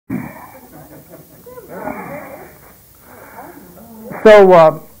So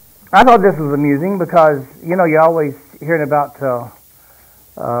I thought this was amusing because, you know, you're always hearing about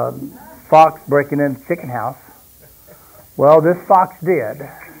fox breaking into the chicken house. Well, this fox did.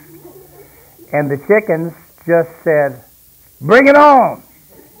 And the chickens just said, "Bring it on!"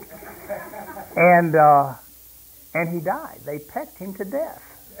 And he died. They pecked him to death.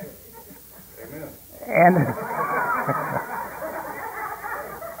 Amen. And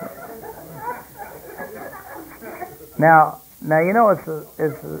now you know it's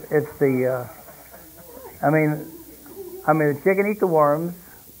the I mean the chicken eat the worms,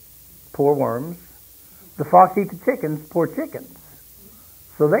 poor worms. The fox eat the chickens, poor chickens.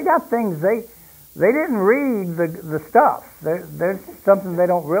 So they got things they didn't read the stuff. There's something they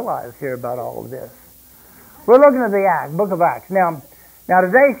don't realize here about all of this. We're looking at the book of Acts. Now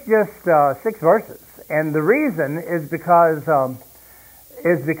today's just 6 verses, and the reason is because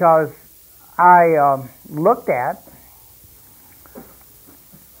I looked at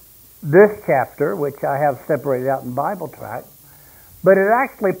this chapter, which I have separated out in Bible tract, but it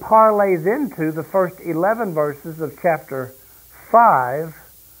actually parlays into the first 11 verses of chapter 5,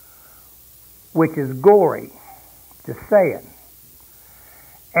 which is gory, just saying.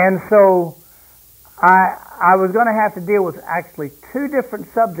 And so I was going to have to deal with actually 2 different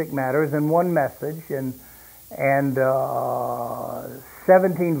subject matters in one message and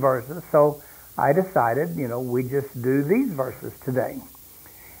 17 verses. So I decided, we just do these verses today.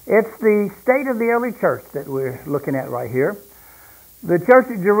 It's the state of the early church that we're looking at right here. The church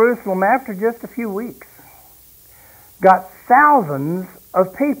at Jerusalem, after just a few weeks, got thousands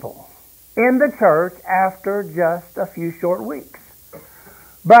of people in the church after just a few short weeks.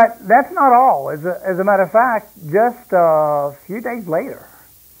 But that's not all. As a matter of fact, just a few days later,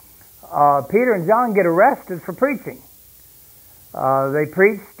 Peter and John get arrested for preaching. They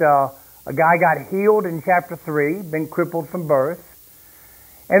preached, a guy got healed in chapter 3, been crippled from birth.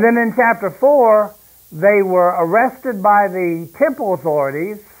 And then in chapter 4, they were arrested by the temple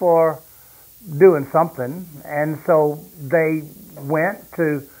authorities for doing something. And so they went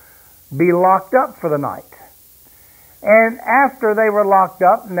to be locked up for the night. And after they were locked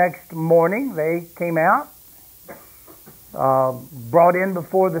up, next morning they came out, brought in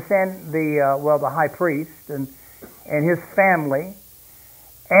before the high priest and his family,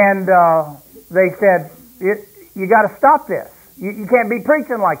 and they said, "You got to stop this. You can't be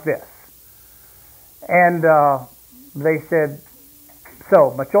preaching like this." And they said,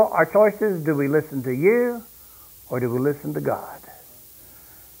 "So our choice is: do we listen to you, or do we listen to God?"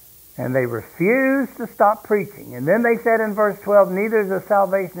 And they refused to stop preaching. And then they said in verse 12, "Neither is there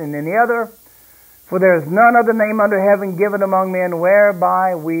salvation in any other, for there is none other name under heaven given among men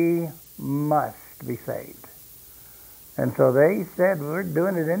whereby we must be saved." And so they said, "We're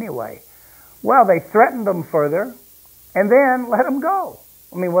doing it anyway." Well, they threatened them further and then let them go.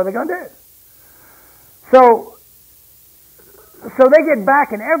 I mean, what are they going to do? So they get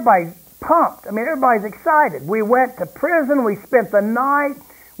back and everybody's pumped. I mean, everybody's excited. We went to prison. We spent the night.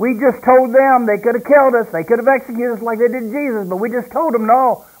 We just told them they could have killed us. They could have executed us like they did Jesus. But we just told them,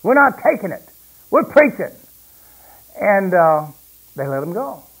 "No, we're not taking it. We're preaching." And they let them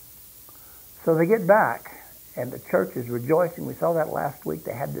go. So they get back, and the church is rejoicing. We saw that last week.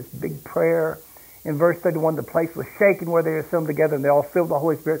 They had this big prayer. In verse 31, the place was shaken where they were assembled together, and they all filled with the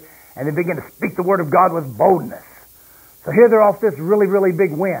Holy Spirit, and they began to speak the word of God with boldness. So here they're off this really, really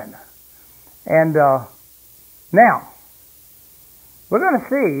big win. And now, we're going to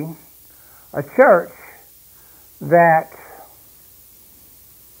see a church that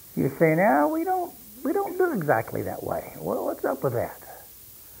you're saying, "No, we don't do exactly that way." Well, what's up with that?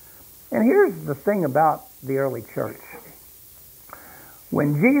 And here's the thing about the early church.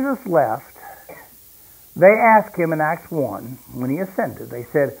 When Jesus left, they asked him in Acts 1, when he ascended, they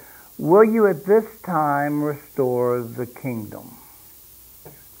said, "Will you at this time restore the kingdom?"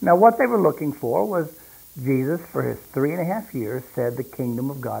 Now, what they were looking for was Jesus, for his 3.5 years, said the kingdom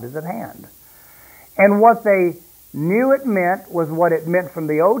of God is at hand. And what they knew it meant was what it meant from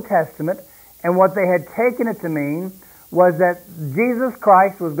the Old Testament, and what they had taken it to mean was that Jesus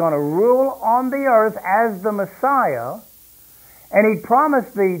Christ was going to rule on the earth as the Messiah, and he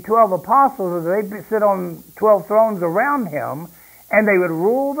promised the 12 apostles that they'd sit on 12 thrones around him, and they would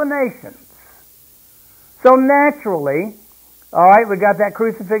rule the nations. So naturally, all right, we got that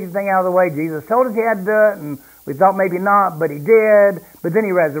crucifixion thing out of the way. Jesus told us he had to do it, and we thought maybe not, but he did. But then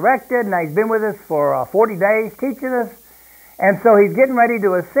he resurrected, and now he's been with us for 40 days teaching us. And so he's getting ready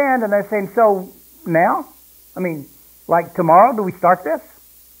to ascend, and they're saying, "So now? I mean, like tomorrow, do we start this?"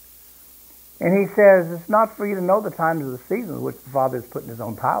 And he says, it's not for you to know the times of the seasons which the Father has put in his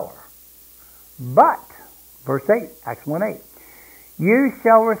own power. But, verse 8, Acts 1:8, you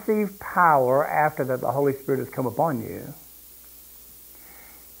shall receive power after that the Holy Spirit has come upon you,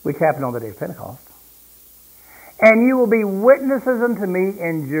 which happened on the day of Pentecost. And you will be witnesses unto me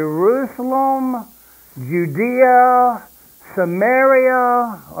in Jerusalem, Judea,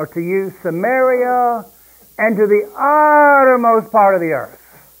 Samaria, or to you, Samaria, and to the uttermost part of the earth.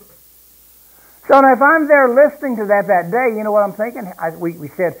 So now if I'm there listening to that day, you know what I'm thinking? We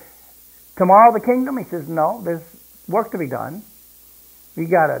said, tomorrow the kingdom? He says, no, there's work to be done. You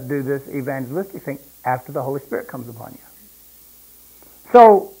got to do this evangelistic thing after the Holy Spirit comes upon you.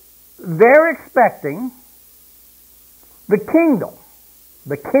 So they're expecting the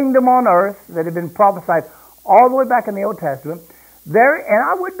kingdom on earth that had been prophesied all the way back in the Old Testament. There, and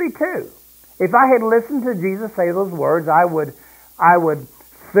I would be too. If I had listened to Jesus say those words, I would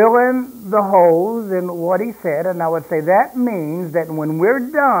fill in the holes in what he said, and I would say that means that when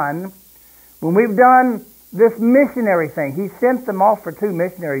we've done this missionary thing, he sent them off for 2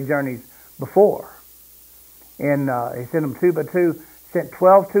 missionary journeys before. And he sent them 2 by 2, sent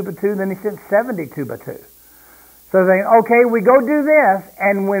 12 2 by 2, then he sent 70 2 by 2. So saying, okay, we go do this,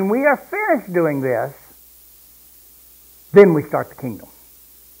 and when we are finished doing this, then we start the kingdom.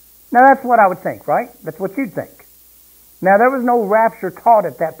 Now that's what I would think, right? That's what you'd think. Now there was no rapture taught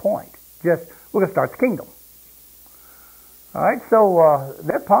at that point. Just, we're going to start the kingdom. All right, so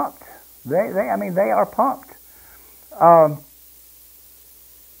they're pumped. They are pumped.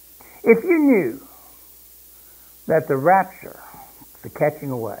 If you knew that the rapture, the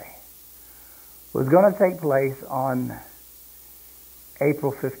catching away, was going to take place on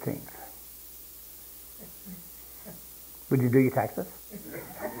April 15th, would you do your taxes?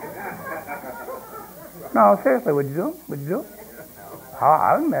 No, seriously, would you do them? Would you do them?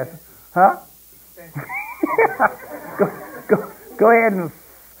 I wouldn't mess. Huh? go ahead and...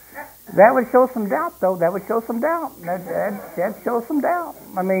 That would show some doubt, though. That would show some doubt. That shows some doubt.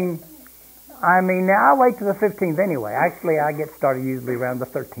 I mean, now I wait till the 15th anyway. Actually, I get started usually around the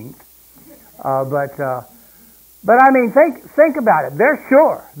 13th. But I mean, think about it. They're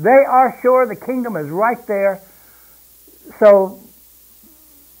sure. They are sure the kingdom is right there. So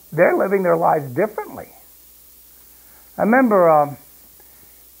they're living their lives differently. I remember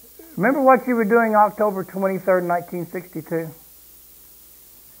what you were doing October 23rd, 1962?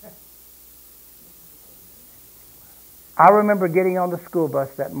 I remember getting on the school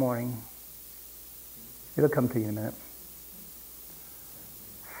bus that morning. It'll come to you in a minute.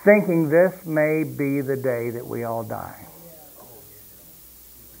 Thinking this may be the day that we all die.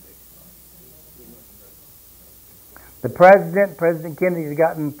 The President Kennedy, had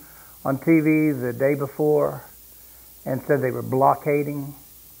gotten on TV the day before and said they were blockading.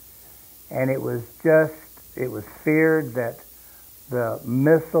 And it was feared that the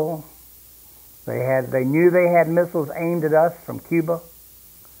missile, they knew they had missiles aimed at us from Cuba.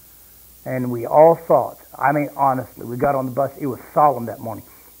 And we all thought, I mean honestly, we got on the bus, it was solemn that morning.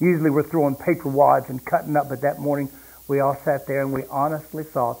 Usually we're throwing paper wads and cutting up, but that morning we all sat there and we honestly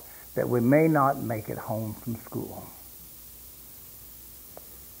thought that we may not make it home from school.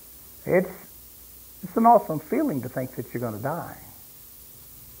 It's an awesome feeling to think that you're going to die.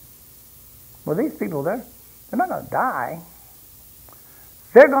 Well, these people, they're not going to die.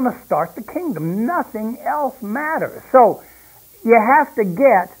 They're going to start the kingdom. Nothing else matters. So you have to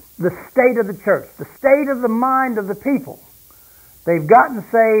get the state of the church, the state of the mind of the people. They've gotten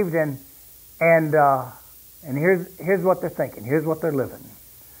saved, and here's what they're thinking. Here's what they're living.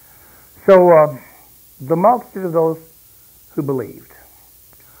 So the multitude of those who believed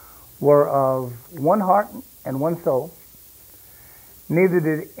were of one heart and one soul. Neither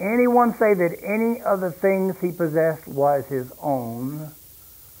did anyone say that any of the things he possessed was his own,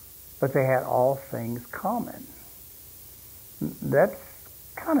 but they had all things common. That's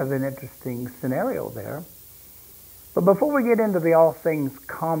kind of an interesting scenario there. But before we get into the all things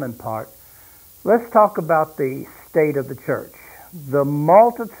common part, let's talk about the state of the church. The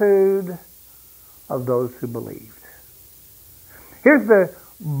multitude of those who believed. Here's the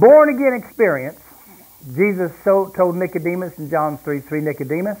born-again experience. Jesus told Nicodemus in John 3:3,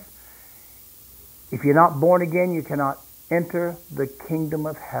 Nicodemus, if you're not born again, you cannot enter the kingdom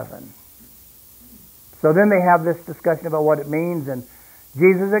of heaven. So then they have this discussion about what it means, and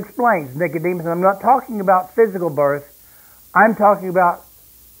Jesus explains, Nicodemus, and I'm not talking about physical birth, I'm talking about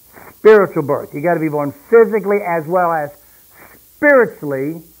spiritual birth. You got to be born physically as well as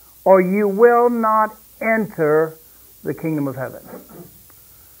spiritually, or you will not enter the kingdom of heaven.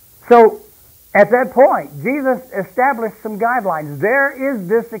 So, at that point, Jesus established some guidelines. There is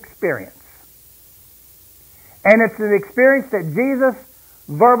this experience. And it's an experience that Jesus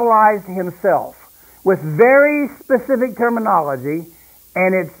verbalized himself with very specific terminology,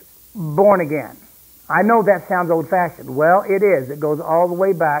 and it's born again. I know that sounds old-fashioned. Well, it is. It goes all the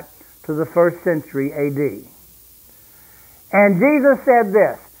way back to the 1st century A.D. And Jesus said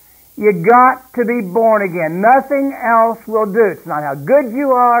this, you got to be born again. Nothing else will do. It's not how good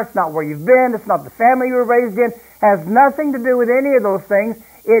you are. It's not where you've been. It's not the family you were raised in. It has nothing to do with any of those things.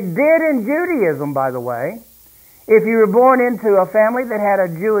 It did in Judaism, by the way. If you were born into a family that had a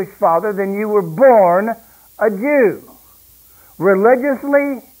Jewish father, then you were born a Jew.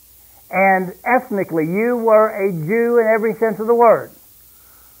 Religiously and ethnically, you were a Jew in every sense of the word.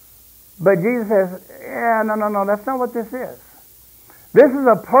 But Jesus says, no, that's not what this is. This is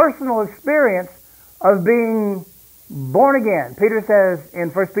a personal experience of being born again. Peter says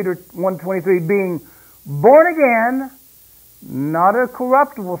in 1 Peter 1:23, being born again, not of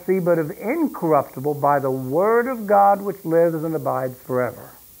corruptible seed, but of incorruptible, by the word of God which lives and abides forever.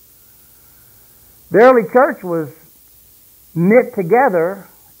 The early church was knit together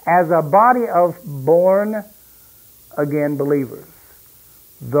as a body of born again believers,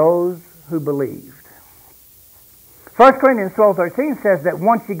 those who believed. 1 Corinthians 12:13 says that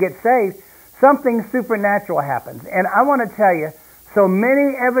once you get saved, something supernatural happens. And I want to tell you, so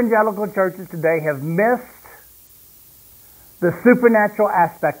many evangelical churches today have missed the supernatural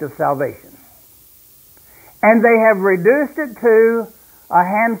aspect of salvation. And they have reduced it to a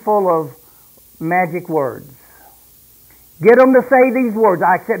handful of magic words. Get them to say these words,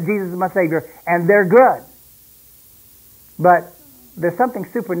 I accept Jesus as my Savior, and they're good. But there's something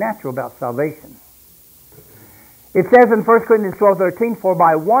supernatural about salvation. It says in 1 Corinthians 12:13, for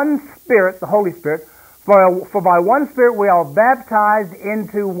by one Spirit, the Holy Spirit, for by one Spirit we are baptized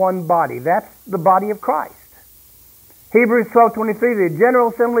into one body. That's the body of Christ. Hebrews 12:23, the General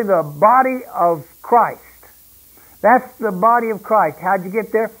Assembly, the body of Christ. That's the body of Christ. How'd you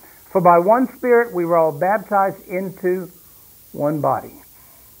get there? For by one Spirit we were all baptized into one body.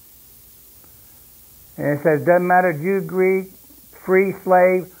 And it says, doesn't matter Jew, Greek, free,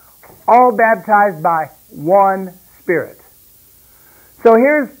 slave, all baptized by one Spirit. So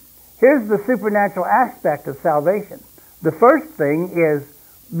here's the supernatural aspect of salvation. The first thing is,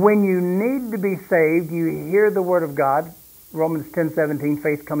 when you need to be saved, you hear the Word of God. Romans 10:17,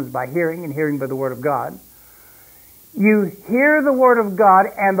 faith comes by hearing, and hearing by the Word of God. You hear the Word of God,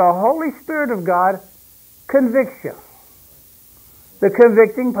 and the Holy Spirit of God convicts you. The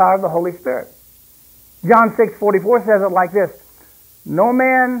convicting power of the Holy Spirit. John 6:44 says it like this, no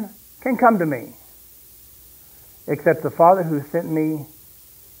man can come to me except the Father who sent me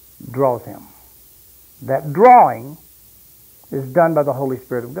draws him. That drawing is done by the Holy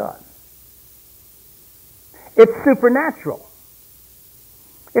Spirit of God. It's supernatural.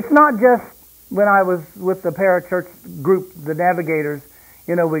 It's not just when I was with the parachurch group, the Navigators,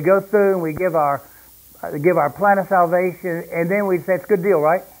 we go through and we give our plan of salvation, and then we say, it's a good deal,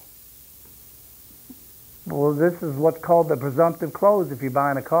 right? Well, this is what's called the presumptive close if you're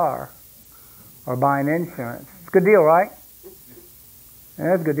buying a car or buying insurance. It's a good deal, right? Yeah,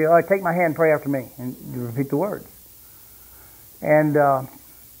 that's a good deal. All right, take my hand, pray after me, and you repeat the words. And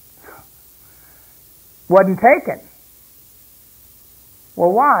wasn't taken.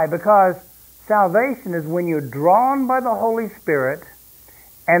 Well, why? Because salvation is when you're drawn by the Holy Spirit,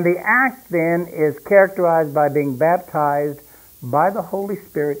 and the act then is characterized by being baptized by the Holy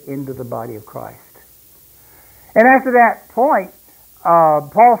Spirit into the body of Christ. And after that point,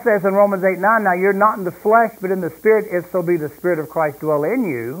 Paul says in Romans 8:9, now you're not in the flesh, but in the Spirit, if so be the Spirit of Christ dwell in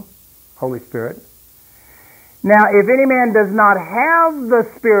you, Holy Spirit. Now, if any man does not have the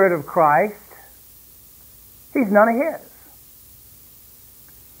Spirit of Christ, he's none of his.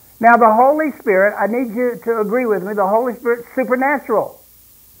 Now, the Holy Spirit, I need you to agree with me, the Holy Spirit's supernatural.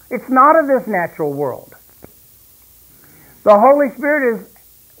 It's not of this natural world. The Holy Spirit is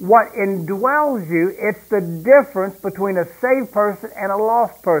what indwells you. It's the difference between a saved person and a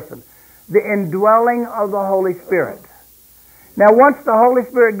lost person. The indwelling of the Holy Spirit. Now, once the Holy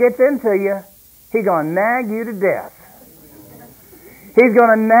Spirit gets into you, He's going to nag you to death. He's going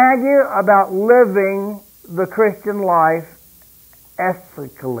to nag you about living the Christian life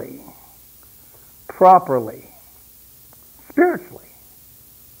ethically, properly, spiritually.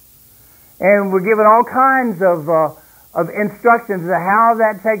 And we're given all kinds of instructions as to how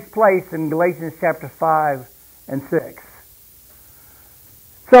that takes place in Galatians chapter 5 and 6.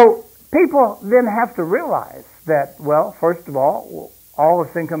 So people then have to realize that, well, first of all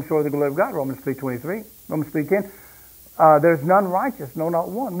of sin comes short of the glory of God, Romans 3:23, Romans 3:10. There's none righteous, no, not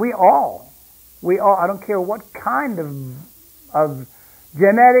one. We all, I don't care what kind of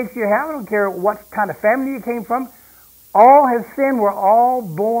genetics you have, I don't care what kind of family you came from, all have sinned. We're all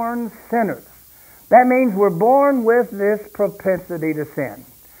born sinners. That means we're born with this propensity to sin.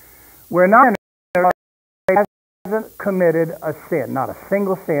 We're not sinners who hasn't committed a sin, not a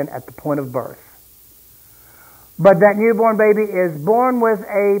single sin at the point of birth. But that newborn baby is born with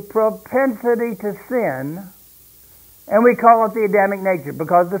a propensity to sin, and we call it the Adamic nature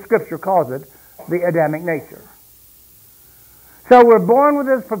because the Scripture calls it the Adamic nature. So we're born with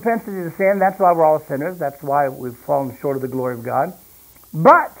this propensity to sin. That's why we're all sinners. That's why we've fallen short of the glory of God.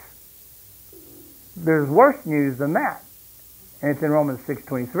 But there's worse news than that. And it's in Romans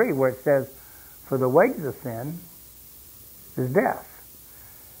 6:23 where it says, for the wages of sin is death.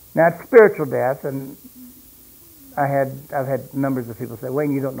 Now it's spiritual death, and I've had numbers of people say,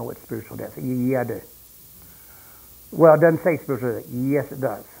 Wayne, you don't know what spiritual death is. Yeah, I do. Well, it doesn't say spiritual death. Yes, it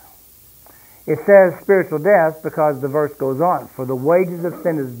does. It says spiritual death because the verse goes on. For the wages of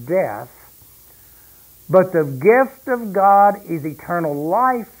sin is death, but the gift of God is eternal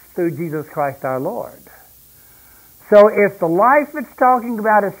life through Jesus Christ our Lord. So if the life it's talking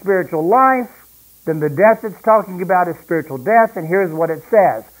about is spiritual life, then the death it's talking about is spiritual death. And here's what it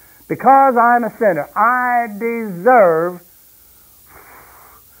says. Because I'm a sinner, I deserve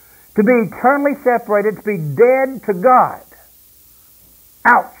to be eternally separated, to be dead to God.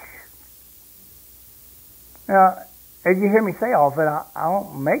 Ouch. Now, as you hear me say often, I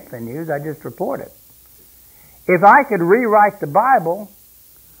don't make the news, I just report it. If I could rewrite the Bible,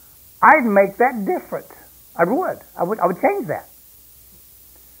 I'd make that different. I would change that.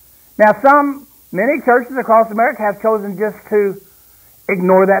 Now, many churches across America have chosen just to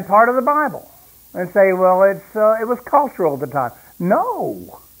ignore that part of the Bible and say, well, it was cultural at the time.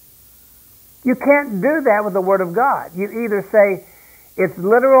 No. You can't do that with the Word of God. You either say it's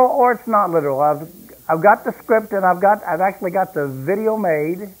literal or it's not literal. I've got the script and I've actually got the video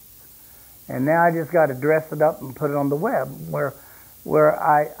made, and now I just got to dress it up and put it on the web where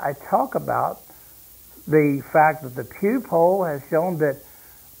I talk about the fact that the Pew poll has shown that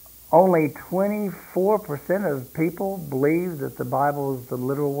only 24% of people believe that the Bible is the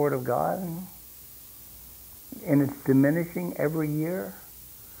literal Word of God, and it's diminishing every year.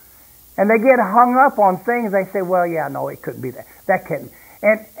 And they get hung up on things. They say, well, yeah, no, it couldn't be that. That can't.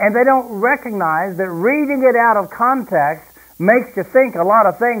 And they don't recognize that reading it out of context makes you think a lot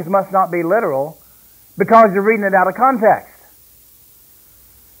of things must not be literal because you're reading it out of context.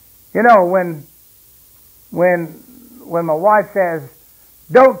 You know, when my wife says,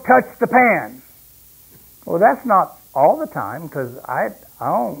 don't touch the pan. Well, that's not all the time, because I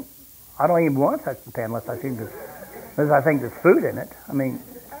don't even want to touch the pan unless I think there's food in it. I mean,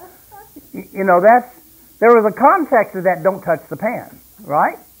 you know, there was a context to that don't touch the pan,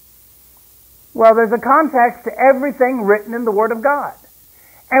 right? Well, there's a context to everything written in the Word of God.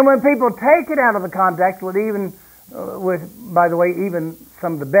 And when people take it out of the context, by the way, even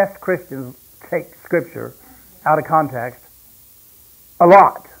some of the best Christians take Scripture out of context a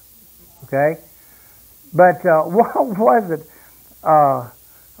lot, okay? But what was it?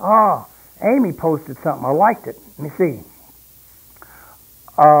 Amy posted something. I liked it. Let me see.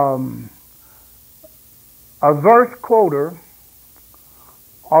 A verse quoter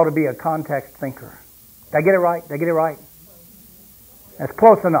ought to be a context thinker. Did I get it right? Did I get it right? That's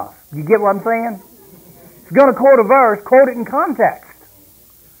close enough. You get what I'm saying? If you're going to quote a verse, quote it in context.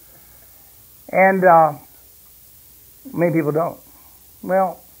 And many people don't.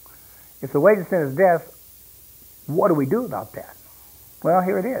 Well, if the wages of sin is death, what do we do about that? Well,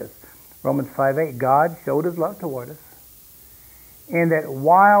 here it is. Romans 5:8. God showed His love toward us in that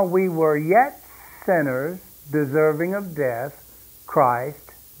while we were yet sinners, deserving of death,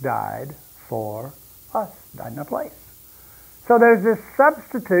 Christ died for us, died in our place. So there's this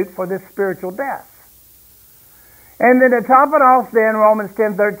substitute for this spiritual death. And then to top it off then, Romans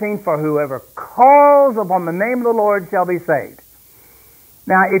 10:13, for whoever calls upon the name of the Lord shall be saved.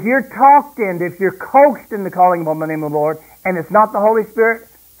 Now, if you're talked into, if you're coaxed into calling upon the name of the Lord, and it's not the Holy Spirit,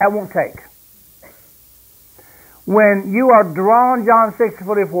 that won't take. When you are drawn, John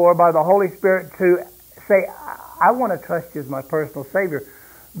 6:44, by the Holy Spirit to say, I want to trust you as my personal Savior,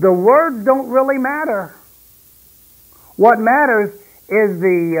 the words don't really matter. What matters is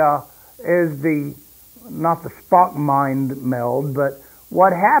the not the Spock mind meld, but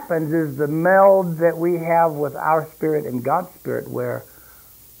what happens is the meld that we have with our spirit and God's Spirit, where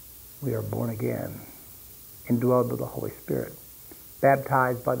we are born again, indwelled with the Holy Spirit,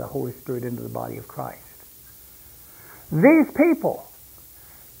 baptized by the Holy Spirit into the body of Christ. These people,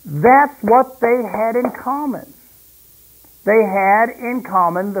 that's what they had in common. They had in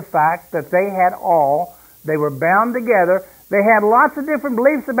common the fact that they were bound together, They had lots of different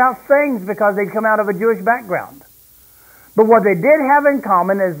beliefs about things because they'd come out of a Jewish background. But what they did have in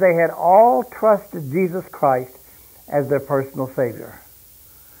common is they had all trusted Jesus Christ as their personal Savior.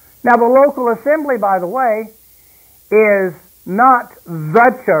 Now, the local assembly, by the way, is not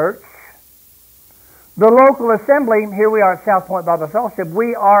the church. The local assembly, here we are at SouthPointe Bible Fellowship,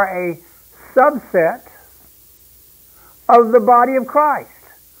 we are a subset of the body of Christ.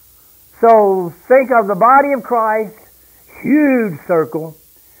 So think of the body of Christ, huge circle,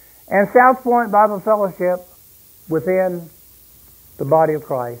 and SouthPointe Bible Fellowship within the body of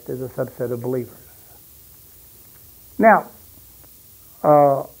Christ is a subset of believers. Now,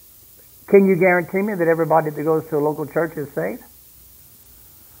 can you guarantee me that everybody that goes to a local church is saved?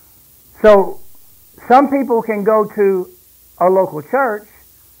 So, some people can go to a local church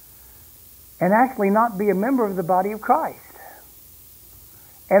and actually not be a member of the body of Christ.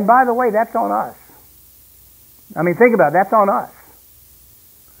 And by the way, that's on us. I mean, think about it, that's on us.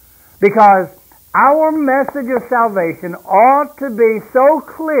 Because our message of salvation ought to be so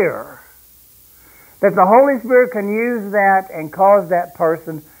clear that the Holy Spirit can use that and cause that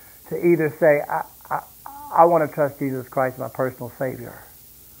person to either say, I want to trust Jesus Christ as my personal Savior,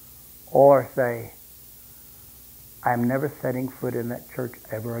 or say, I'm never setting foot in that church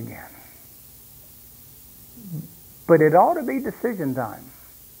ever again. But it ought to be decision time.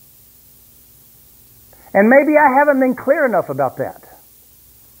 And maybe I haven't been clear enough about that.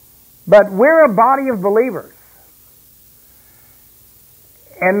 But we're a body of believers.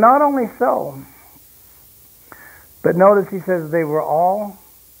 And not only so, but notice he says they were all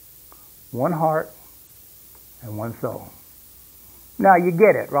one heart and one soul. Now you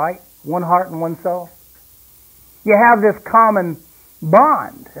get it, right? One heart and one soul. You have this common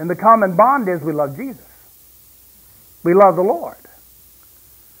bond, and the common bond is we love Jesus. We love the Lord.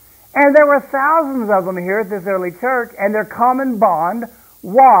 And there were thousands of them here at this early church, and their common bond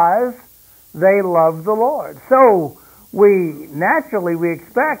was they loved the Lord. So we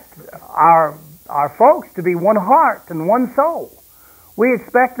expect our folks to be one heart and one soul. We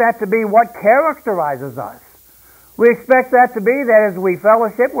expect that to be what characterizes us. We expect that to be that as we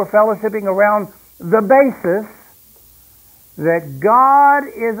fellowship, we're fellowshipping around the basis that God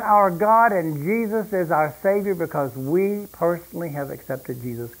is our God and Jesus is our Savior because we personally have accepted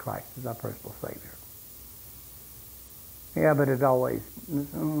Jesus Christ as our personal Savior. Yeah, but it always,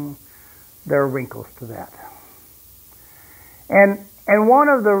 there are wrinkles to that. And one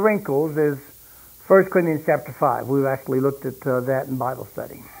of the wrinkles is 1 Corinthians chapter 5. We've actually looked at that in Bible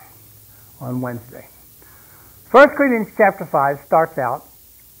study on Wednesday. 1 Corinthians chapter 5 starts out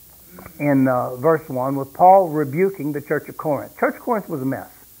in verse 1 with Paul rebuking the church of Corinth. Church of Corinth was a mess.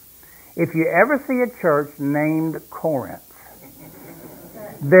 If you ever see a church named Corinth,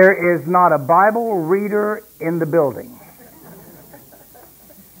 there is not a Bible reader in the building.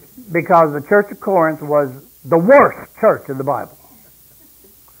 Because the church of Corinth was the worst church of the Bible.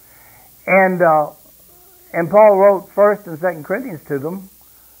 And Paul wrote 1st and 2nd Corinthians to them,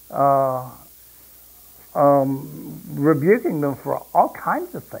 rebuking them for all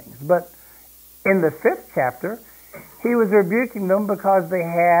kinds of things. But in the 5th chapter, he was rebuking them because they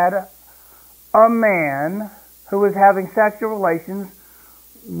had a man who was having sexual relations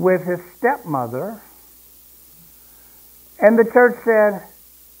with his stepmother. And the church said,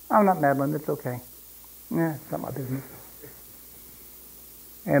 I'm not meddling, it's okay. Yeah, it's not my business.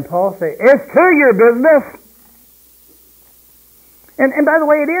 And Paul said, it's to your business. And by the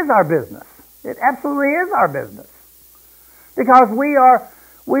way, it is our business. It absolutely is our business. Because we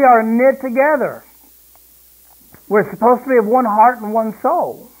are knit together. We're supposed to be of one heart and one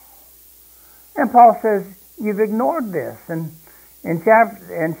soul. And Paul says, you've ignored this. And in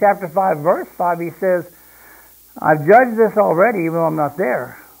chapter 5, verse 5, he says, I've judged this already, even though I'm not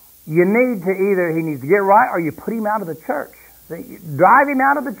there. You need to he needs to get right, or you put him out of the church. See, drive him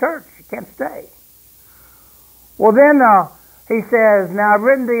out of the church. He can't stay. Well, then he says, now I've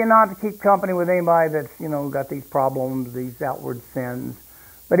written to you not to keep company with anybody that's, got these problems, these outward sins.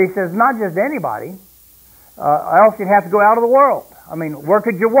 But he says, not just anybody, else you'd have to go out of the world. I mean, where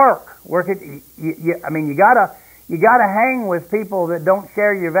could you work? You gotta hang with people that don't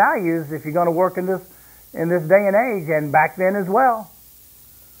share your values if you're going to work in this day and age, and back then as well.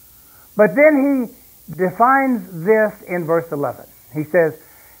 But then he defines this in verse 11. He says,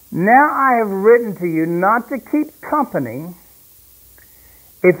 now I have written to you not to keep company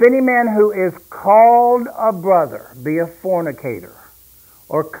if any man who is called a brother be a fornicator,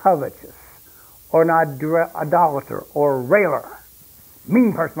 or covetous, or an idolater, or a railer,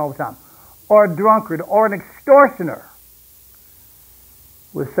 mean person all the time, or a drunkard, or an extortioner.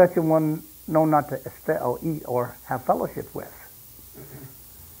 With such a one known not to or eat or have fellowship with.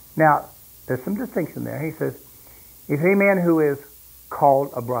 Now, there's some distinction there. He says, if any man who is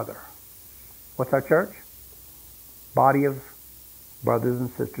called a brother. What's our church? Body of brothers and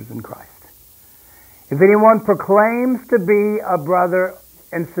sisters in Christ. If anyone proclaims to be a brother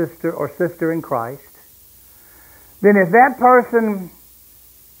and sister or sister in Christ, then if that person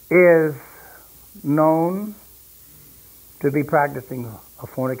is known to be practicing a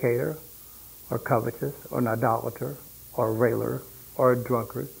fornicator or covetous or an idolater or a railer or a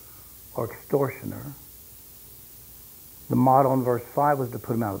drunkard or extortioner, the model in verse 5 was to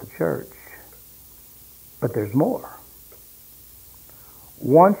put him out of the church. But there's more.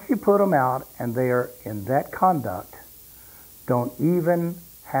 Once you put them out and they are in that conduct, don't even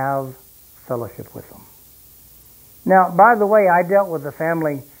have fellowship with them. Now, by the way, I dealt with a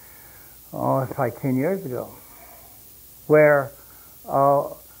family, it's probably 10 years ago, where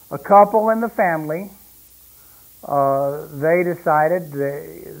a couple in the family, they decided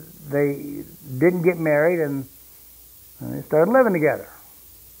they didn't get married and they started living together.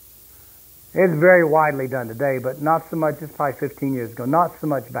 It's very widely done today, but not so much, it's probably 15 years ago, not so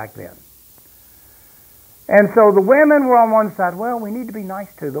much back then. And so the women were on one side, well, we need to be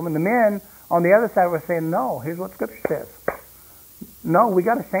nice to them, and the men on the other side were saying, no, here's what Scripture says. No, we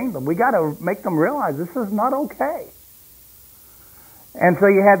got to shame them. We got to make them realize this is not okay. And so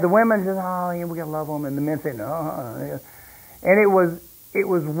you had the women saying, oh, yeah, we got to love them, and the men saying, no. And it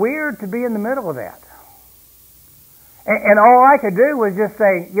was weird to be in the middle of that. And all I could do was just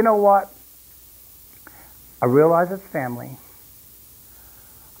say, you know what? I realize it's family.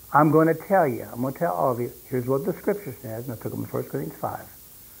 I'm going to tell you. I'm going to tell all of you. Here's what the Scripture says. And I took them to 1 Corinthians 5.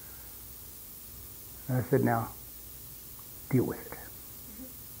 And I said, now, deal with it.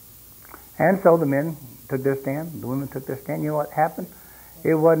 And so the men took their stand. The women took their stand. You know what happened?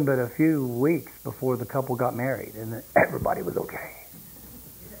 It wasn't but a few weeks before the couple got married. And everybody was okay.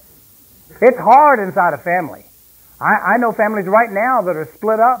 It's hard inside a family. I know families right now that are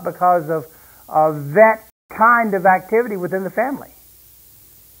split up because of that kind of activity within the family.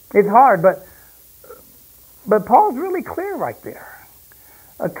 It's hard, but Paul's really clear right there.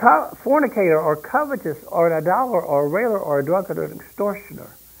 A fornicator or covetous or an idolater or a railer or a drunkard or an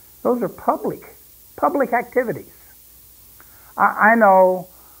extortioner, those are public activities. I know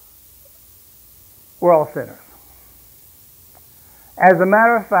we're all sinners. As a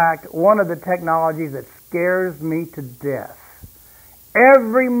matter of fact, one of the technologies that scares me to death,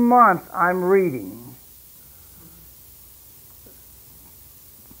 every month I'm reading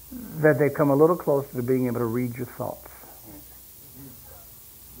that they've come a little closer to being able to read your thoughts.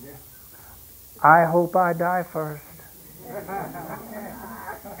 I hope I die first.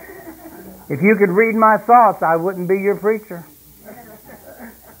 If you could read my thoughts, I wouldn't be your preacher.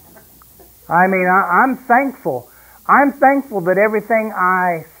 I mean, I'm thankful. I'm thankful that everything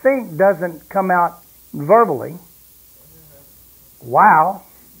I think doesn't come out verbally. Wow.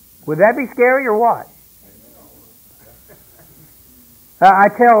 Would that be scary or what? I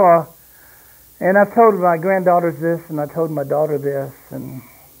tell, and I've told my granddaughters this, and I told my daughter this, and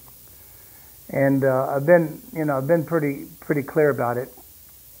I've been pretty clear about it.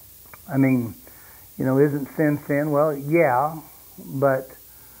 I mean, isn't sin? Well, yeah, but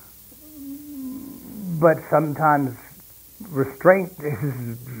sometimes restraint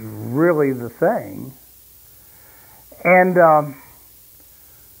is really the thing. And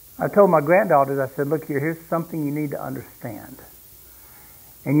I told my granddaughters, I said, look here, here's something you need to understand.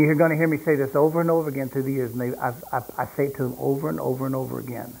 And you're going to hear me say this over and over again through the years. And I say it to them over and over and over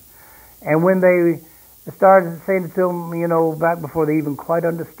again. And when they started saying it to them, back before they even quite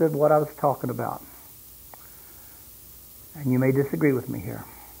understood what I was talking about. And you may disagree with me here.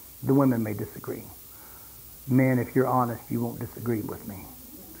 The women may disagree. Men, if you're honest, you won't disagree with me.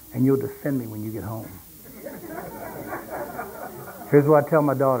 And you'll defend me when you get home. Here's what I tell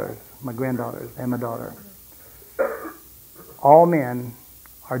my daughters, my granddaughters, and my daughter. All men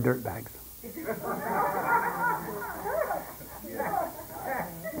are dirtbags.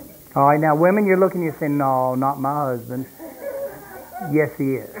 All right, now women, you're looking, you're saying, no, not my husband. Yes,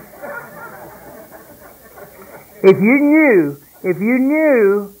 he is. If you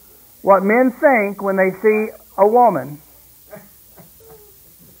knew what men think when they see a woman,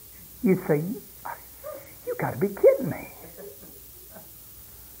 you'd say, you got to be kidding me.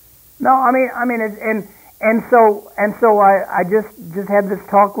 No, I mean, and so I just had this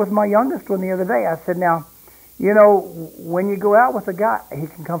talk with my youngest one the other day. I said, now, when you go out with a guy, he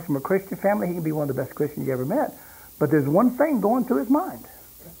can come from a Christian family. He can be one of the best Christians you ever met. But there's one thing going through his mind.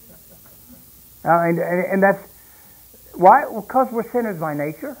 And that's why? Because we're sinners by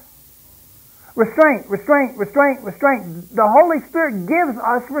nature. Restraint, restraint, restraint, restraint. The Holy Spirit gives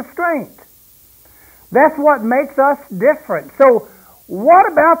us restraint. That's what makes us different. So what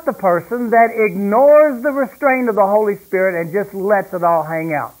about the person that ignores the restraint of the Holy Spirit and just lets it all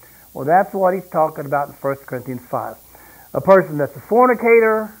hang out? Well, that's what he's talking about in 1 Corinthians 5. A person that's a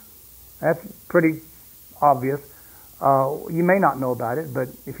fornicator, that's pretty obvious. You may not know about it, but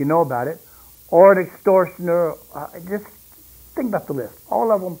if you know about it, or an extortioner, just think about the list.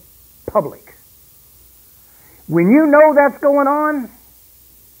 All of them public. When you know that's going on,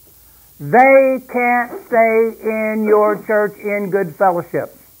 they can't stay in your church in good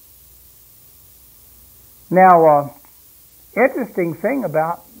fellowship. Now, interesting thing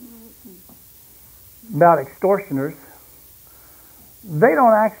about extortioners, they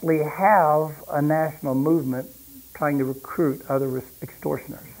don't actually have a national movement trying to recruit other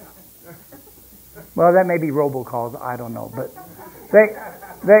extortioners. Well, that may be robocalls, I don't know, but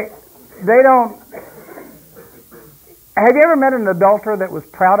they don't. Have you ever met an adulterer that was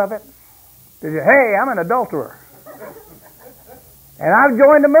proud of it? Did you, hey, I'm an adulterer. And I've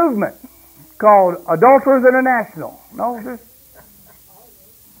joined a movement called Adulterers International. No, there's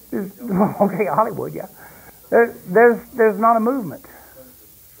okay, Hollywood, yeah. There's not a movement.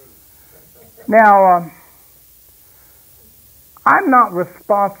 Now, I'm not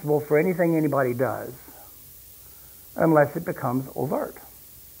responsible for anything anybody does unless it becomes overt.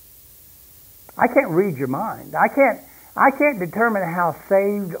 I can't read your mind. I can't determine how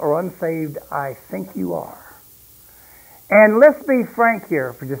saved or unsaved I think you are. And let's be frank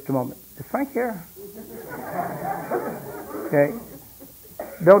here for just a moment. Is Frank here? Okay.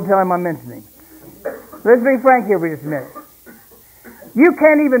 Don't tell him I'm mentioning. Let's be frank here for just a minute. You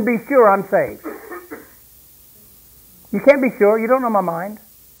can't even be sure I'm saved. You can't be sure. You don't know my mind.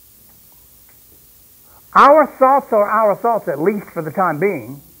 Our thoughts are our thoughts, at least for the time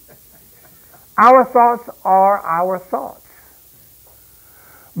being. Our thoughts are our thoughts.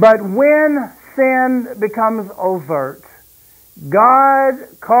 But when sin becomes overt, God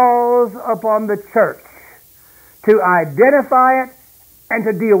calls upon the church to identify it and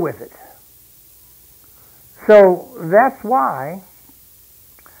to deal with it. So that's why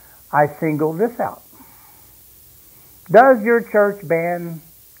I single this out. Does your church ban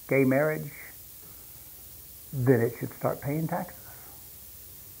gay marriage? Then it should start paying taxes.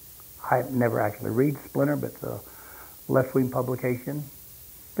 I never actually read Splinter, but it's a left-wing publication.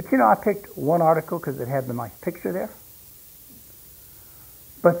 But you know, I picked one article because it had the nice picture there.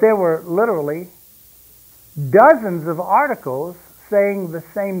 But there were literally dozens of articles saying the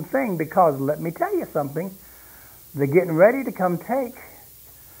same thing, because let me tell you something, they're getting ready to come take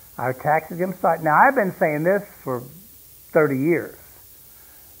our tax-exempt site. Now, I've been saying this for 30 years.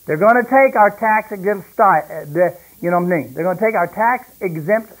 They're going to take our tax-exempt status, you know what I mean? They're going to take our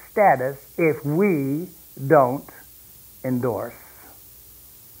tax-exempt status if we don't endorse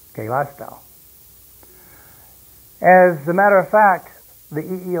gay lifestyle. As a matter of fact, the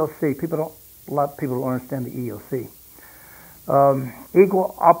EEOC, a lot of people don't understand the EEOC,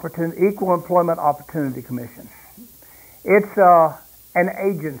 Equal Employment Opportunity Commission. It's an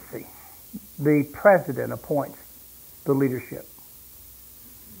agency. The president appoints the leadership.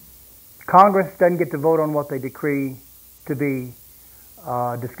 Congress doesn't get to vote on what they decree to be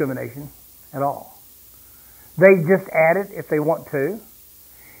discrimination at all. They just add it if they want to.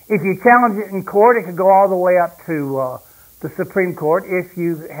 If you challenge it in court, it could go all the way up to the Supreme Court if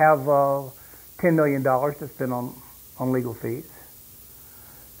you have $10 million to spend on legal fees.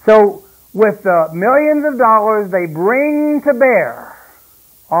 So with millions of dollars they bring to bear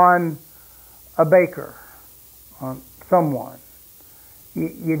on a baker, on someone,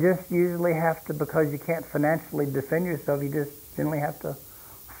 you just usually have to, because you can't financially defend yourself, you just generally have to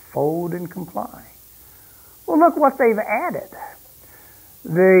fold and comply. Well, look what they've added.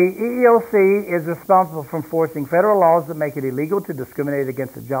 The EEOC is responsible for enforcing federal laws that make it illegal to discriminate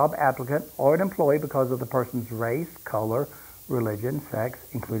against a job applicant or an employee because of the person's race, color, religion, sex,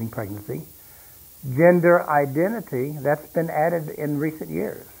 including pregnancy, gender identity. That's been added in recent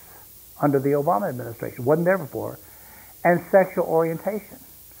years under the Obama administration. Wasn't there before. And sexual orientation,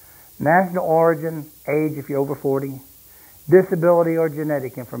 national origin, age if you're over 40, disability or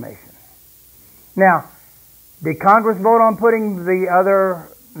genetic information. Now, did Congress vote on putting the other?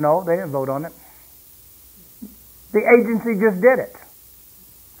 No, they didn't vote on it. The agency just did it.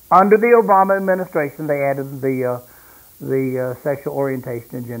 Under the Obama administration, they added the sexual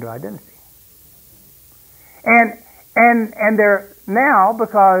orientation and gender identity. And they're now,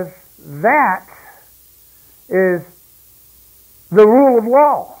 because that is the rule of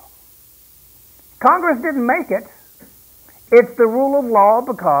law. Congress didn't make it. It's the rule of law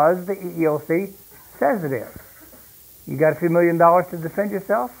because the EEOC says it is. You got a few $1 million to defend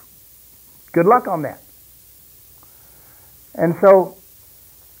yourself? Good luck on that. And so,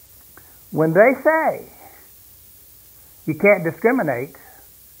 when they say you can't discriminate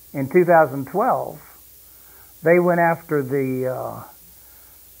in 2012, they went after the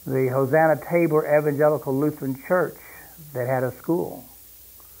Hosanna Tabor Evangelical Lutheran Church that had a school.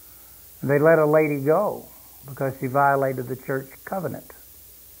 They let a lady go because she violated the church covenant.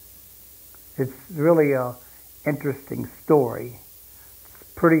 It's really an interesting story.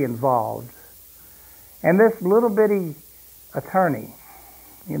 It's pretty involved. And this little bitty attorney,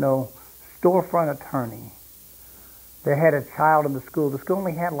 storefront attorney, that had a child in the school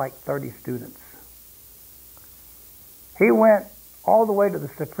only had like 30 students. He went all the way to the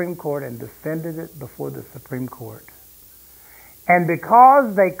Supreme Court and defended it before the Supreme Court. And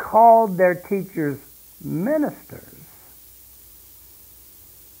because they called their teachers ministers,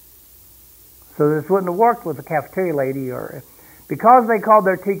 so this wouldn't have worked with the cafeteria lady, or because they called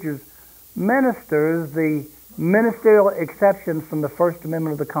their teachers ministers, the ministerial exceptions from the First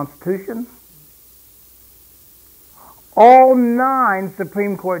Amendment of the Constitution, all 9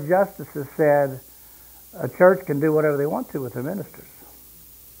 Supreme Court justices said a church can do whatever they want to with their ministers.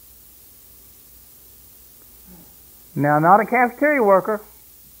 Now, not a cafeteria worker,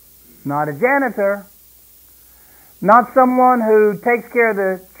 not a janitor, not someone who takes care of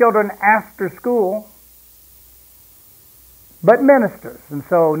the children after school, but ministers. And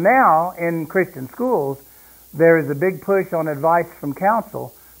so now in Christian schools, there is a big push on advice from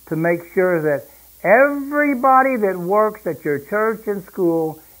counsel to make sure that everybody that works at your church and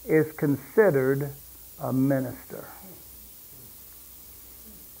school is considered a minister.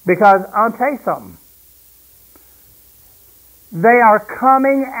 Because I'll tell you something. They are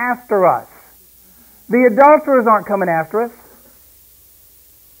coming after us. The adulterers aren't coming after us.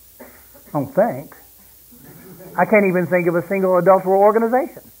 I don't think. I can't even think of a single adulterer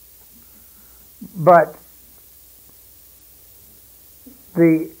organization. But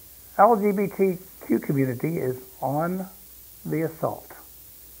the LGBTQ community is on the assault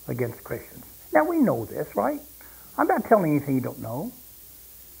against Christians. Now we know this, right? I'm not telling you anything you don't know.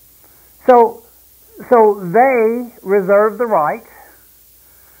 So they reserve the right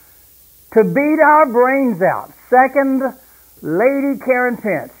to beat our brains out. Second Lady Karen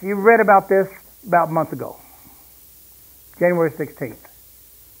Pence. You read about this about a month ago. January 16th.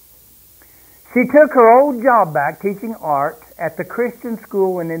 She took her old job back teaching art at the Christian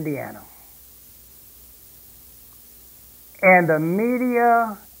school in Indiana. And the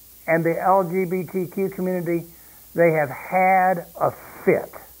media and the LGBTQ community, they have had a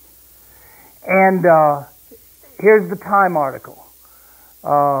fit. And here's the Time article.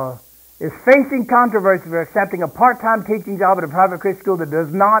 Is facing controversy for accepting a part-time teaching job at a private Christian school that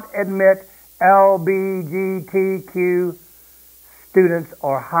does not admit LGBTQ students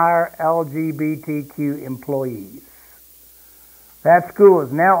or hire LGBTQ employees. That school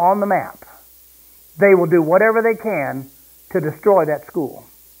is now on the map. They will do whatever they can to destroy that school.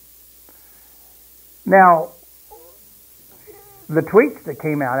 Now, the tweets that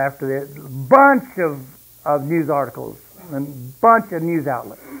came out after this, bunch of news articles and bunch of news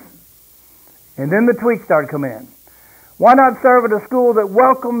outlets. And then the tweets started coming in. Why not serve at a school that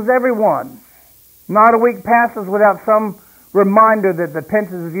welcomes everyone? Not a week passes without some reminder that the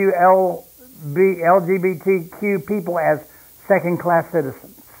Pences view LGBTQ people as second-class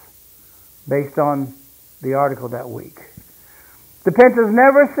citizens, based on the article that week. The Pences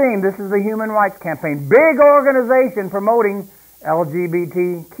never seem, this is the Human Rights Campaign, big organization promoting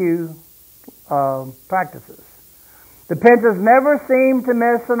LGBTQ practices. The Pences never seem to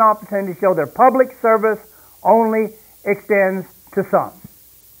miss an opportunity to show their public service only extends to some.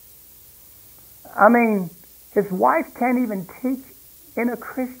 I mean, his wife can't even teach in a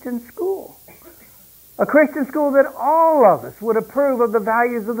Christian school. A Christian school that all of us would approve of the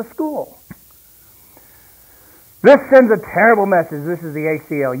values of the school. This sends a terrible message. This is the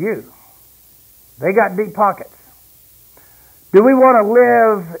ACLU. They got deep pockets. Do we want to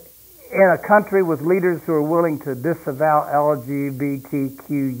live in a country with leaders who are willing to disavow LGBTQ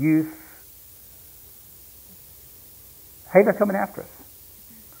youth? Hey, they're coming after us.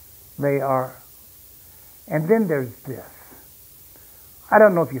 They are. And then there's this. I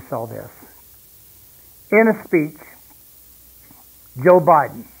don't know if you saw this. In a speech, Joe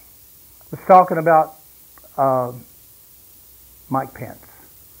Biden was talking about Mike Pence.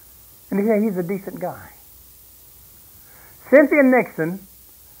 And he said he's a decent guy. Cynthia Nixon,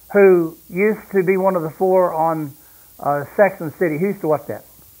 who used to be one of the 4 on Sex and the City, who used to watch that?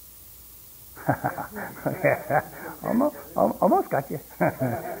 Yeah, almost got you.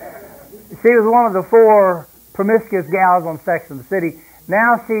 She was one of the 4 promiscuous gals on Sex and the City.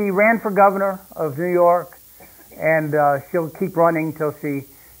 Now she ran for governor of New York, and she'll keep running till she's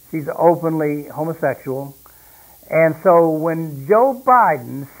openly homosexual. And so when Joe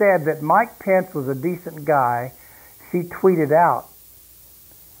Biden said that Mike Pence was a decent guy, she tweeted out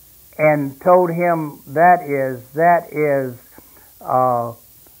and told him that is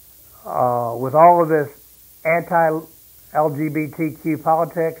with all of this anti-LGBTQ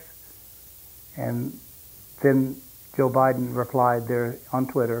politics. And then Joe Biden replied there on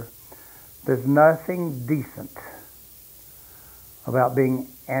Twitter, "There's nothing decent about being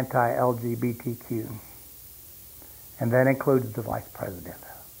anti-LGBTQ." And that includes the vice president.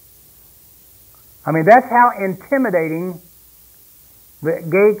 I mean, that's how intimidating the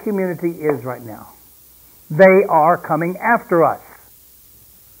gay community is right now. They are coming after us.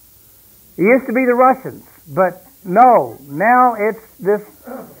 It used to be the Russians, but no, now it's this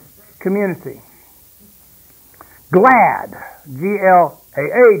community. GLAAD,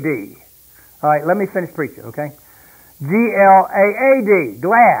 G-L-A-A-D. All right, let me finish preaching, okay? G-L-A-A-D,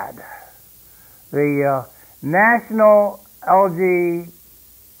 GLAAD. The National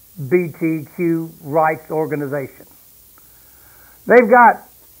LGBTQ Rights Organization. They've got,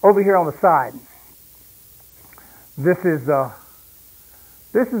 over here on the side, this is the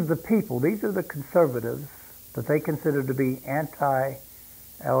people, these are the conservatives that they consider to be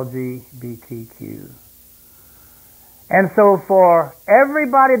anti-LGBTQ. And so for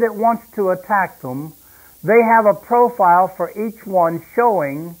everybody that wants to attack them, they have a profile for each one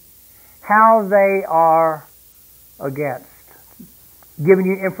showing how they are against, giving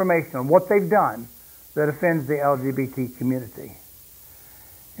you information on what they've done that offends the LGBT community.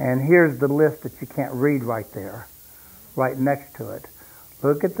 And here's the list that you can't read right there, right next to it.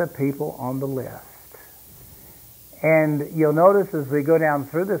 Look at the people on the list. And you'll notice as we go down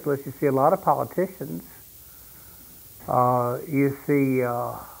through this list, you see a lot of politicians. You see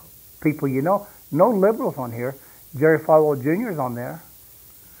people you know. No liberals on here. Jerry Falwell Jr. is on there.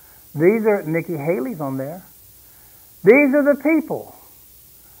 These are Nikki Haley's on there. These are the people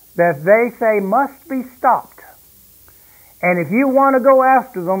that they say must be stopped. And if you want to go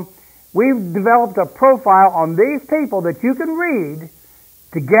after them, we've developed a profile on these people that you can read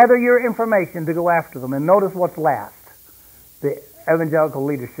to gather your information to go after them. And notice what's last. The Evangelical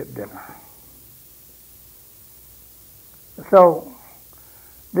Leadership Dinner. So,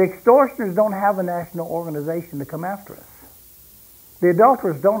 the extortioners don't have a national organization to come after us. The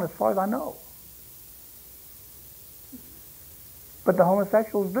adulterers don't, as far as I know. But the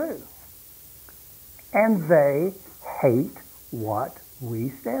homosexuals do. And they hate what we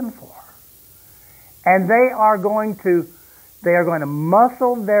stand for. And they are going to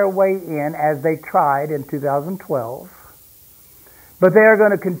muscle their way in as they tried in 2012. But they are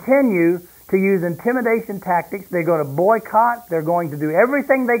going to continue to use intimidation tactics. They're going to boycott. They're going to do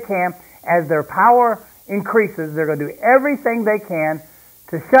everything they can as their power increases. They're going to do everything they can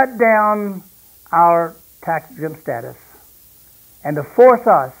to shut down our tax exempt status and to force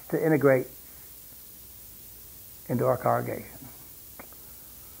us to integrate into our congregation.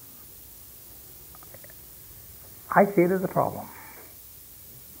 I see it as a problem.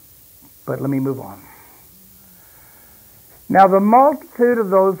 But let me move on. Now the multitude of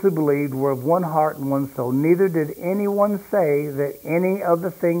those who believed were of one heart and one soul. Neither did anyone say that any of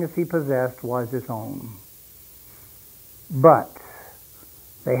the things he possessed was his own. But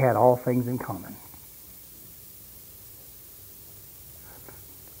they had all things in common.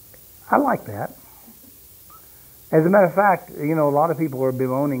 I like that. As a matter of fact, you know, a lot of people are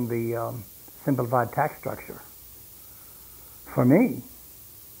bemoaning the simplified tax structure. For me,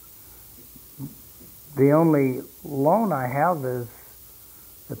 the only loan I have is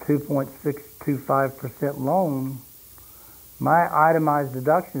the 2.625% loan. My itemized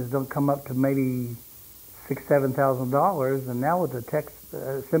deductions don't come up to maybe $6,000-$7,000, and now with the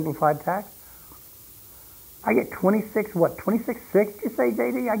simplified tax, I get 26.6? You say,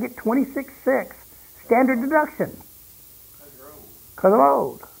 JD? I get 26.6 standard deduction. Because I'm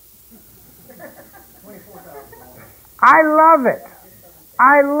old. I love it.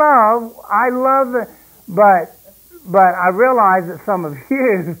 I love it. But I realize that some of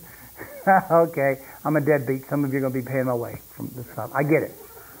you, okay, I'm a deadbeat. Some of you are going to be paying my way from this time. I get it.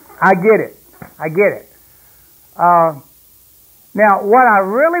 Now, what I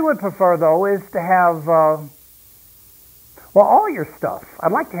really would prefer, though, is to have, all your stuff.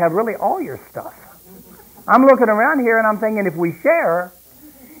 I'd like to have really all your stuff. I'm looking around here and I'm thinking if we share,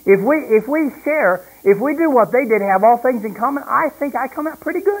 if we do what they did, have all things in common, I think I come out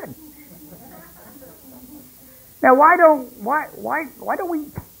pretty good. Now, why don't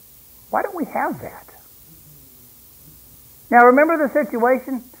we have that? Now, remember the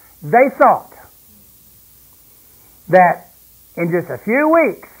situation? They thought that in just a few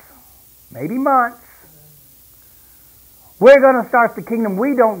weeks, maybe months, we're going to start the kingdom.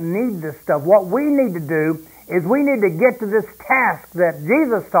 We don't need this stuff. What we need to do is we need to get to this task that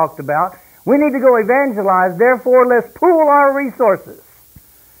Jesus talked about. We need to go evangelize. Therefore, let's pool our resources.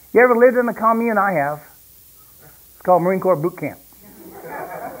 You ever lived in a commune? I have. It's called Marine Corps Boot Camp,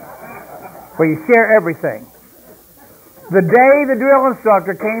 where you share everything. The day the drill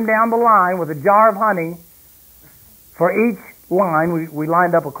instructor came down the line with a jar of honey for each line, we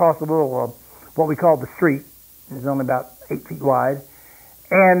lined up across the little, what we called the street. It was only about 8 feet wide.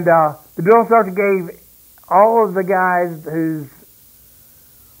 And the drill instructor gave all of the guys whose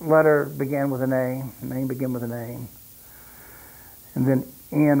letter began with an A, name began with an A, and then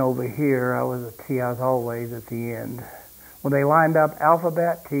N over here, I was a T, I was always at the end. When they lined up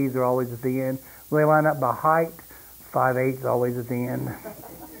alphabet, T's are always at the end. When they lined up by height, 5/8 is always at the end.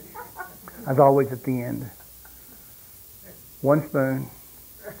 I was always at the end. One spoon.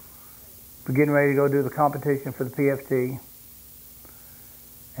 We're getting ready to go do the competition for the PFT.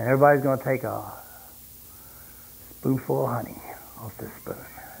 And everybody's going to take a spoonful of honey off this spoon.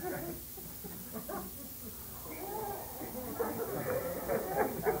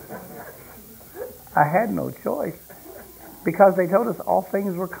 I had no choice because they told us all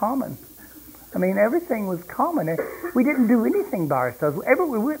things were common. I mean, everything was common. We didn't do anything by ourselves.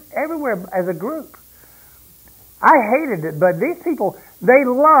 We went everywhere as a group. I hated it, but these people, they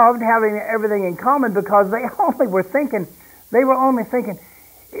loved having everything in common because they were only thinking,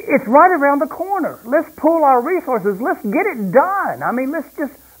 it's right around the corner. Let's pool our resources. Let's get it done. I mean, let's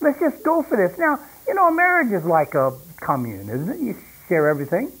just go for this. Now, you know, a marriage is like a commune, isn't it? You share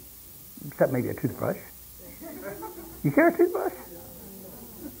everything, except maybe a toothbrush. You share a toothbrush?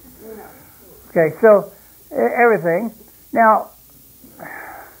 Okay, so everything. Now,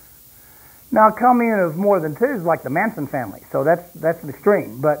 a commune of more than two is like the Manson family, so that's an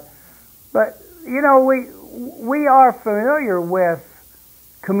extreme. But you know, we are familiar with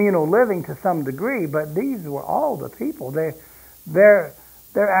communal living to some degree, but these were all the people. They're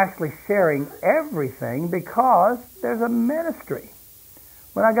actually sharing everything because there's a ministry.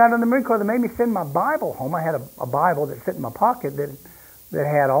 When I got in the Marine Corps, they made me send my Bible home. I had a Bible that fit in my pocket that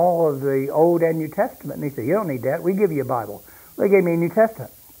had all of the Old and New Testament. And he said, "You don't need that. We give you a Bible." They gave me a New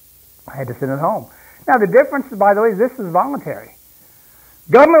Testament. I had to send it home. Now, the difference, by the way, is this is voluntary.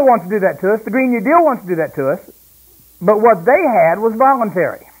 Government wants to do that to us. The Green New Deal wants to do that to us. But what they had was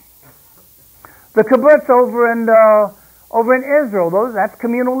voluntary. The kibbutz over in Israel, that's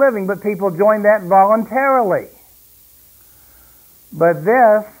communal living, but people joined that voluntarily. But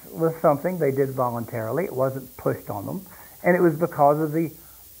this was something they did voluntarily. It wasn't pushed on them. And it was because of the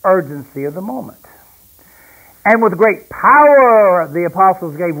urgency of the moment. And with great power, the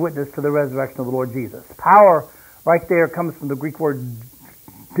apostles gave witness to the resurrection of the Lord Jesus. Power, right there, comes from the Greek word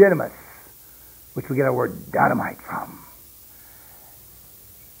dynamis, which we get our word dynamite from.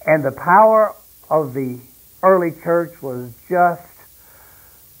 And the power of the early church was just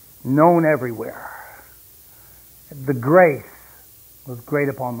known everywhere. The grace was great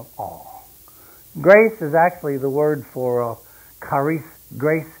upon them all. Grace is actually the word for charis,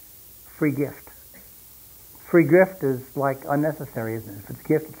 grace, free gift. Free gift is like unnecessary, isn't it? If it's a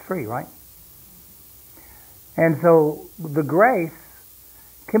gift, it's free, right? And so the grace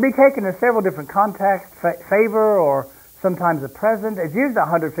can be taken in several different contexts, favor or sometimes a present. It's used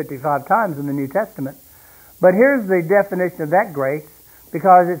 155 times in the New Testament. But here's the definition of that grace,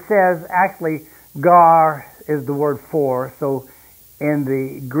 because it says, actually, gar is the word for. So in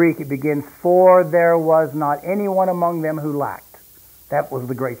the Greek it begins, for there was not anyone among them who lacked. That was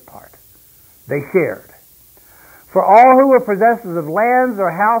the grace part. They shared. For all who were possessors of lands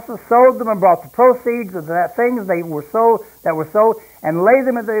or houses sold them and brought the proceeds of the things that were sold and laid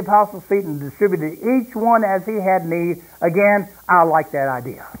them at the apostles' feet and distributed each one as he had need. Again, I like that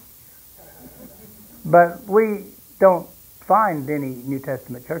idea. But we don't find any New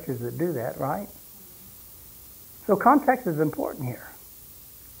Testament churches that do that, right? So context is important here.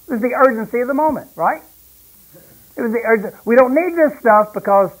 It was the urgency of the moment, right? It was the urgency. We don't need this stuff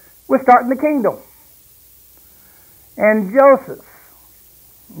because we're starting the kingdom. And Joseph,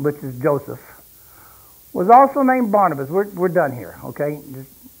 which is Joseph, was also named Barnabas. We're done here, okay?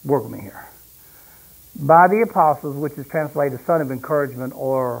 Just work with me here. By the apostles, which is translated son of encouragement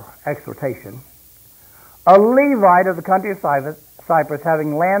or exhortation. A Levite of the country of Cyprus,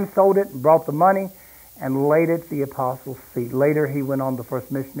 having land, sold it, and brought the money, and laid it at the apostles' feet. Later, he went on the first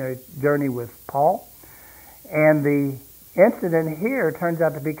missionary journey with Paul. And the incident here turns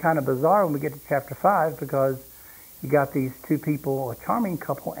out to be kind of bizarre when we get to chapter 5, because you got these two people, a charming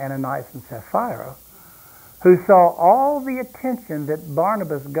couple, Ananias and Sapphira, who saw all the attention that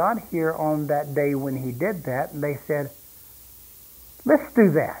Barnabas got here on that day when he did that, and they said, let's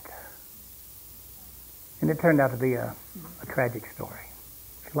do that. And it turned out to be a tragic story.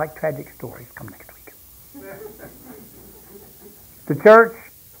 If you like tragic stories, come next week. The church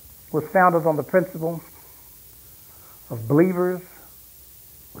was founded on the principle of believers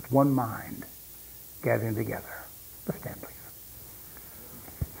with one mind gathering together. Let's stand, please.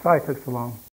 Sorry it took so long.